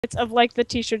of like the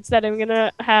t-shirts that I'm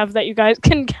gonna have that you guys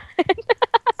can get.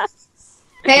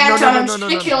 Hey, No, Anton, no, I'm no, just no,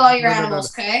 gonna no, kill all your no, no, no,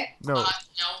 animals, okay? No, No, I'm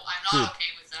Dude. not okay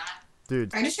with that.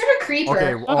 dude. I just heard a creeper.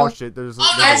 Okay, oh shit, there's a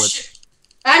witch. Shit.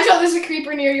 Anton, there's a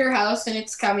creeper near your house, and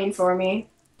it's coming for me.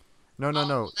 No. And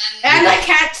I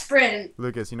can't sprint.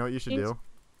 Lucas, you know what you should do?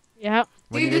 Yeah.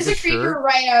 When Dude, you there's make a creeper shirt,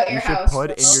 right out you your should house.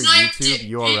 put in your Sniped YouTube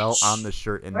it, URL bitch. on the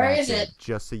shirt, and Where that's is it?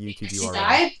 Just the YouTube She URL.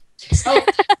 died? Oh.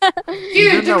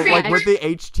 Dude, No, the like creeper. with the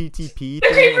HTTP The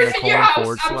thing and creeper's the in your colon house.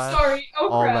 forward I'm slash, sorry. Oh,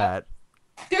 all crap. that.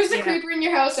 There's a Yeah. creeper in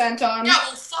your house, Anton. Yeah,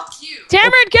 well, fuck you.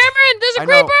 Cameron, there's a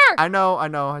creeper! I know.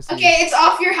 I see. Okay, it's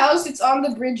off your house. It's on the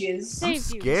bridges. I'm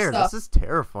Saved you. scared. Stop. This is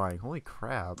terrifying. Holy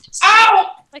crap. Ow!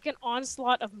 Like an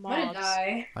onslaught of I'm gonna mobs.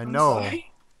 die. I I'm know.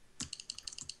 sorry.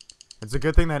 It's a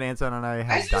good thing that Anton and I I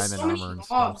had just diamond so many armor and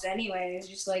mobs, stuff. anyways,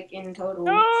 just like in total.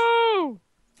 No!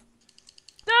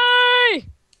 Die!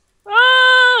 Ah!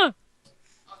 Oh,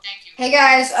 thank you. Hey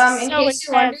guys, in So case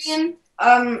you're intense.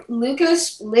 wondering,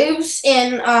 Lucas lives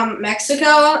in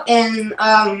Mexico, in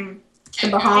the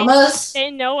Bahamas.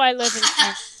 They know I live in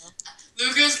Canada.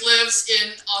 Lucas lives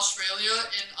in Australia,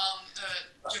 in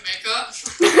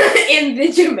Jamaica. In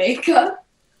the Jamaica.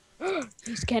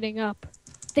 He's getting up.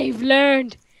 They've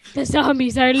learned. The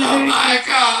zombies are Oh learning. my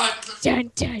god.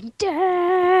 Dun dun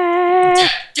dun. Dun,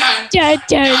 dun, Dun,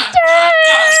 dun, dun.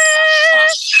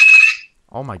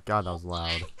 Oh my god, that was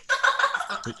loud.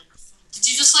 Did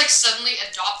you just like suddenly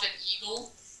adopt an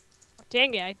eagle?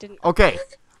 Dang it, I didn't. Okay,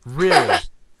 really.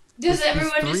 Does These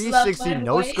everyone just love 360 my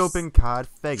no voice? scoping COD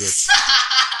faggots.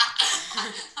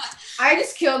 I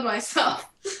just killed myself.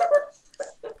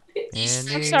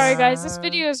 I'm sorry, guys. This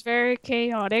video is very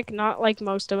chaotic, not like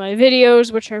most of my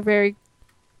videos, which are very.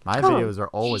 My Oh. videos are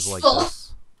always like Peaceful.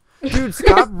 this. Dude,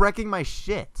 stop wrecking my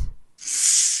shit.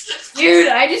 Dude,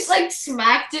 I just like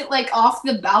smacked it like off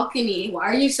the balcony. Why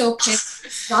are you so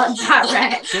pissed? Not that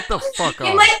red. Get the fuck You can,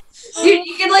 off. like, dude,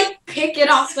 you can like pick it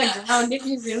off the ground if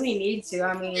you really need to.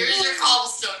 I mean, Here's your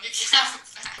cobblestone. You can have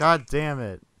it back. God damn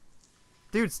it.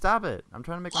 Dude, stop it. I'm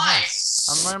trying to make a Why? house.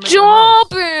 I'm trying to make a house.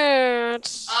 Stop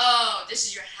it! Oh, this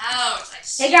is your house. I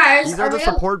see. hey guys, These are the we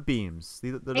support beams.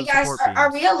 These are the hey guys, support beams.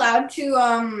 are we allowed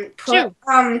to put Shoot.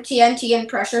 TNT and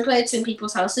pressure plates in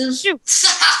people's houses? Shoot.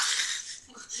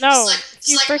 It's No, like- if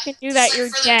you it's like- freaking do it's that, like you're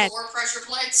for the dead. door pressure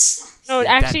plates. No, You're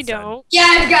actually dead, son. don't.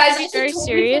 Yeah, guys, I Be very totally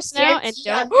serious put now and TNT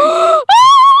don't. on-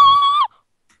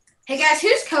 Hey guys,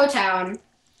 who's Cowtown?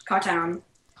 Cowtown.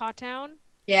 Cawtown?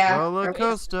 Yeah. Roller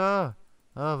coaster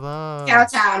of love.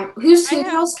 Cowtown. I Who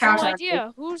have calls no Cowtown?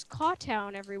 idea. Who's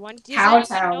Cawtown, everyone? Does anyone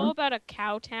Cowtown. know about a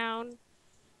Cowtown?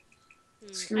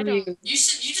 I Screw don't. you. You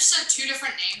just said two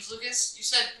different names, Lucas. You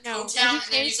said No, Cowtown he and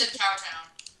then you changed said it to- Cowtown.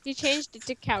 He changed it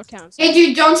to Cowtown. So Hey,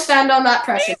 dude, don't stand on that what are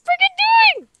pressure. you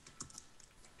freaking doing?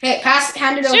 Hey,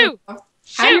 hand it Shoot. over.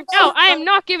 Shoot! No, I am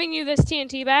not giving you this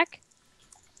TNT back.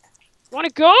 Want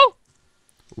to go?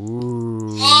 Ooh,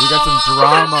 we got some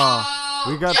drama.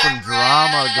 We got some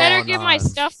drama going Better give my on.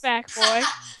 stuff back, boy.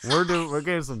 We're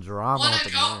getting some drama Wanna up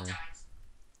in go, there.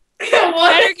 guys?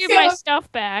 Better give my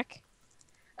stuff back.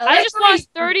 I just lost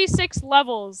 36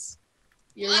 levels.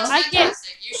 You're Well, that's I welcome. can't-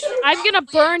 fantastic. You should've I'm gonna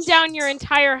probably burn down checked. your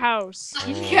entire house.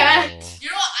 You Oh. can't. You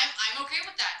know what? I'm okay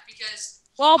with that because.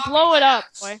 he Well, copied blow my it up,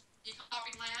 house. boy. He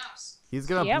copied my house. He's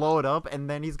gonna Yep. blow it up, and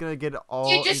then he's gonna get all.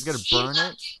 Dude, He's gonna burn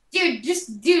it.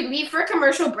 Dude, leave for a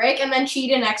commercial break and then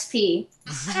cheat in XP.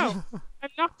 No, I'm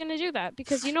not gonna do that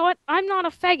because you know what? I'm not a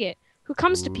faggot who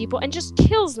comes to people and just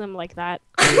kills them like that.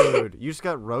 Dude, you just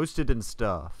got roasted and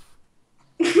stuff.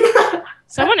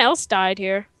 Someone else died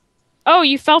here. Oh,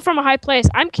 you fell from a high place.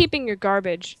 I'm keeping your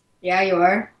garbage. Yeah, you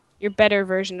are. Your better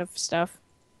version of stuff.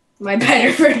 My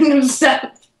better version of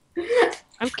stuff.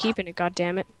 I'm keeping it,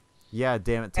 goddammit. Yeah,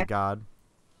 damn it to God.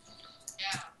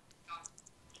 Yeah.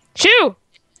 Shoo!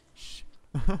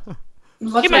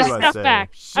 What's Give my what do I stuff say?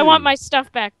 back. I want Shoo. my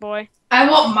stuff back, boy. I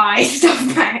want my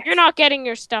stuff back. You're not getting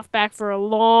your stuff back for a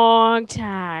long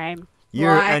time.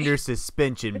 You're Why? under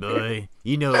suspension, boy.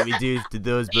 You know what we do to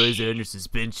those boys that are under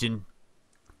suspension?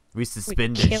 We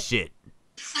suspend their kill- shit.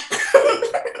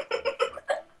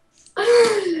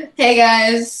 Hey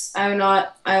guys, I'm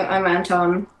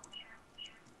Anton.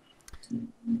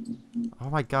 Oh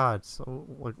my God! So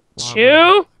like. wow,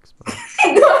 Shoo!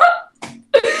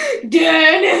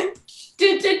 Dun.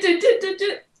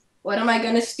 What am I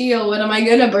gonna steal? What am I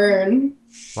gonna burn?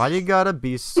 Why you gotta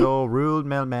be so rude,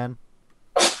 mailman?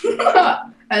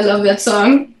 I love that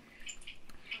song.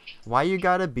 Why you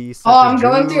gotta be such Oh, a I'm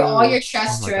going through all Jew? your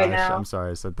chests Oh my right gosh, now. I'm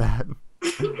sorry I said that.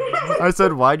 I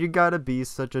said, why'd you gotta be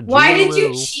such a Jew? Why did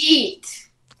you cheat?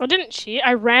 I didn't cheat.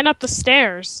 I ran up the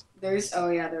stairs. There is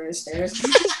stairs.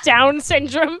 Down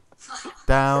syndrome.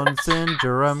 Down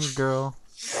syndrome girl.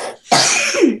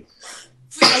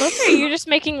 I love how you're just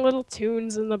making little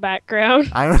tunes in the background.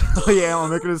 I don't know. Yeah, I'm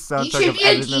making a You soundtrack should of be a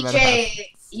everything that happens. DJ.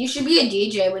 You should be a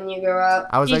DJ when you grow up.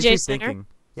 I was DJ actually Center. thinking.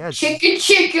 Yeah. Chicka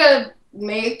chicka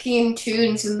making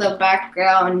tunes in the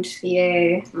background.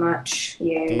 Yay, much.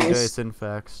 DJ Yes.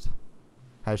 Synfaxed.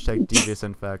 Hashtag DJ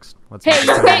Synfaxed. Let's Hey, make it you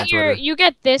trend on get Twitter. you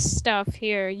get this stuff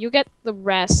here. You get the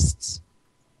rests.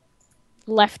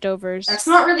 Leftovers. That's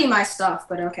not really my stuff,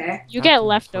 but okay. You That's get fucking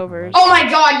leftovers. Oh my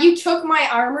god, you took my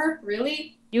armor?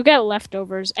 Really? You get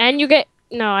leftovers, and you get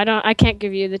no. I can't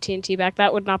give you the TNT back.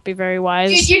 That would not be very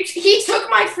wise. Dude, he took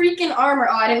my freaking armor.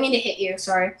 Oh, I didn't mean to hit you.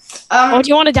 Sorry. Oh, do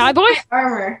you want to die, boy? My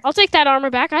armor. I'll take that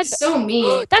armor back. It's so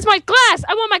mean. That's my glass.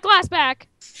 I want my glass back.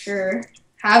 Sure.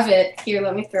 Have it. Here,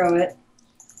 let me throw it.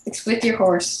 It's with your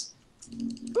horse.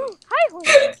 Hi,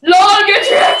 horse. Lol, get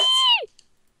dressed!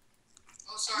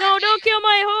 Oh, sorry. No, don't kill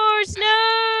my horse. I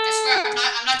swear, No.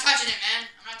 I'm not touching it, man.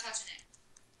 I'm not touching it.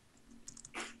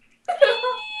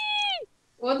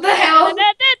 What the hell?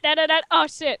 Oh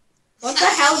shit. What the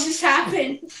hell just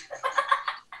happened?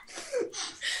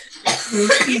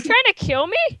 You trying to kill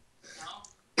me?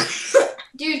 No.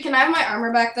 Dude, can I have my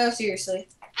armor back though? Seriously.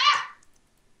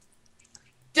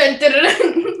 Dun, dun, dun,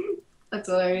 dun. That's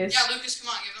hilarious. Yeah, Lucas, come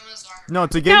on, give him his armor. No,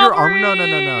 to get your armor. No. To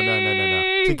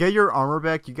Cavalry! get your armor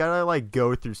back, you gotta like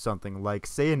go through something, like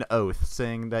say an oath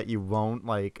saying that you won't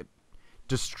like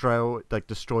destroy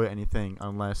anything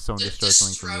unless someone destroys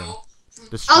something from you.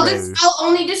 I'll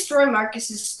only destroy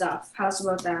Marcus's stuff. How's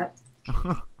about that?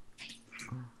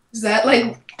 Is that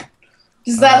like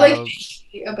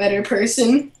a better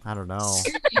person? I don't know.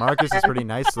 Marcus is pretty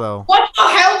nice though. What the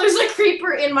hell? There's a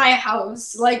creeper in my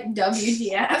house. Like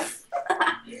WTF?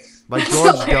 Like That's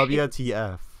George hilarious.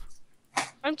 WTF.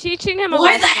 I'm teaching him a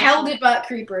Why lesson. the hell did that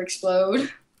creeper explode?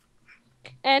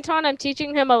 Anton, I'm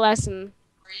teaching him a lesson.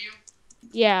 Are you?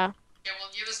 Yeah. Yeah, well,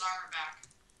 give his armor back.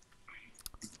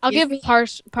 I'll Give give me-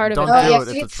 part of Don't it. do back. it,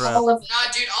 it's a give trap. all of it.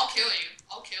 Nah, dude, I'll kill you.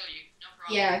 I'll kill you. No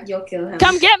problem. Yeah, you'll kill him.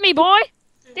 Come get me, boy.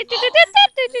 If you don't Okay, give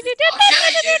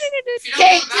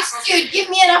him back, I'll kill dude, you. give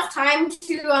me enough time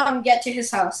to get to his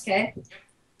house, okay?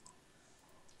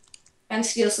 And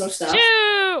steal some stuff.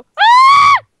 Shoo!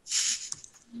 Ah!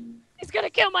 He's gonna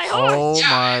kill my horse. Oh Yeah,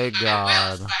 my I will,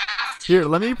 god. if I have to. Here,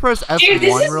 let me press F1 Dude,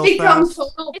 this has real become fast.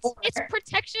 total It's war.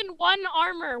 protection 1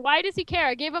 armor. Why does he care?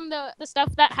 I gave him the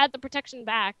stuff that had the protection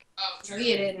back. Oh, No, true.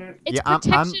 you didn't. It's Yeah, I'm-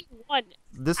 protection 1.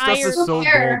 This stuff is Iron so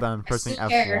Care. gold that I'm pressing still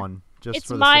care. F1. Just It's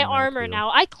for the my cinematic armor view. now.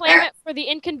 I claim it for the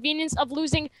inconvenience of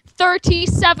losing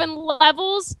 37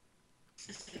 levels.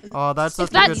 Oh, that's If such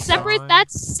a good that's separate,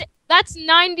 sign. that's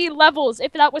 90 levels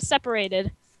if that was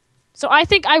separated. So I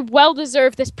think I well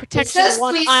deserve this protection says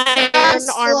 1 please iron stand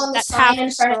still on arm the that's sign half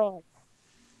in front of- destroyed.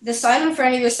 The sign in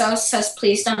front of your house says,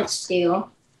 "Please don't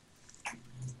steal."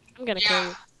 I'm gonna kill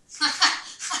you. Yeah.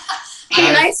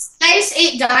 Hey, Guys- nice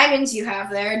 8 diamonds you have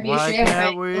there. It'd be a Why shame if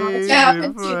can't we anything be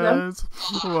happened to them. friends?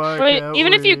 Why Wait, can't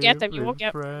even if you we get them, you be won't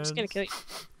get. I'm just gonna friends? kill you.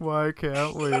 Why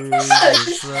can't we be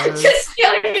friends? Just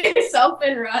kill yourself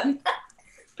and run.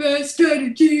 Best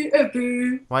strategy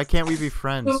ever. Why can't we be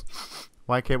friends?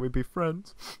 Why can't we be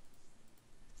friends?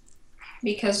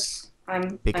 Because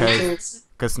I'm Because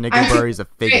Nick I'm and Burry's a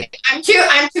faggot. I'm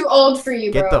too old for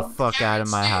you, Get bro. the fuck out of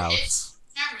my house.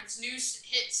 Cameron's new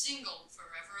hit single,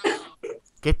 Forever Alone.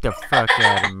 Get the fuck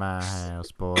out of my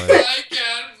house, boy. Why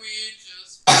can't we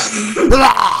just...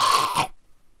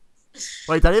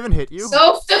 Wait, did I even hit you?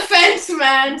 Self-defense,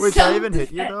 man. Wait, did I even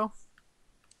hit you though?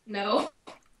 No.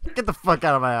 Get the fuck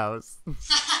out of my house.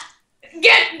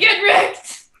 Get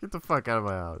wrecked. Get the fuck out of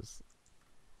my house.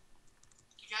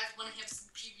 You guys want to have some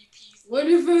PvP? What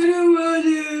if I don't want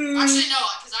to? Actually, no,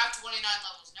 because I have 29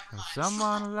 levels. Never mind.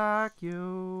 Someone like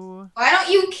you. Why don't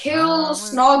you kill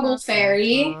Snoggle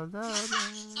Fairy?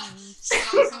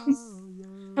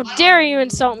 How dare you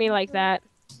insult me like that?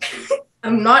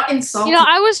 I'm not insulting. You know,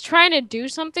 I was trying to do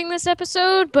something this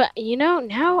episode, but you know,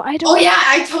 now I don't. Oh yeah,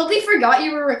 I totally forgot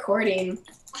you were recording.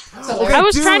 So Okay, I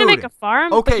was trying to make dude. a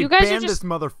farm, but Okay, you guys ban are just. this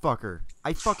motherfucker.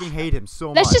 I fucking hate him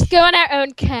so Let's much. just go on our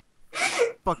own cat.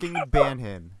 Fucking ban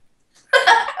him.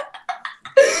 Come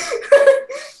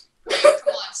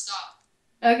on, stop.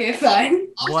 Okay, fine.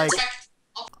 I'll Like- protect...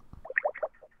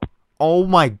 Oh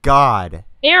my god.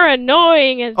 They're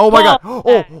annoying as. Oh my god.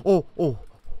 balls. Oh.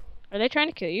 Are they trying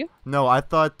to kill you? No, I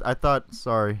thought,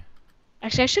 sorry.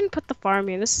 Actually, I shouldn't put the farm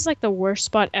here. This is like the worst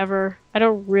spot ever. I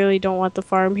really don't want the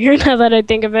farm here now that I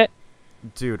think of it.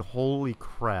 Dude, holy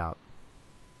crap.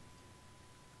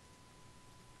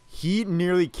 He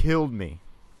nearly killed me.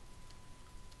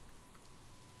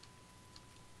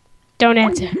 Don't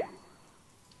answer.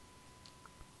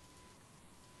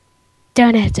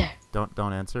 Don't answer.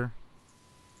 Don't answer.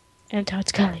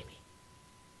 Anton's calling me.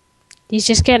 He's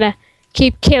just gonna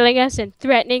keep killing us and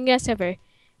threatening us over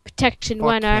protection Fuck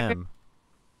one arm. him.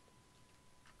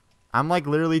 I'm like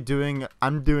literally doing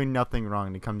nothing wrong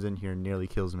and he comes in here and nearly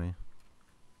kills me.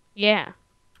 Yeah.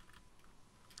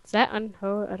 Is that I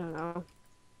don't know.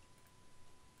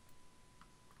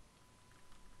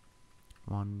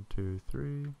 1, 2,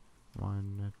 3.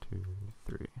 1, 2,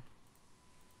 3.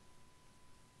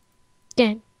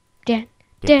 Dun, dun,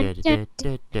 Well, dun, dun,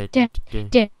 dun,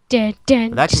 dun, dun,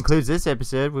 dun. that concludes this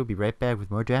episode. We'll be right back with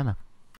more drama.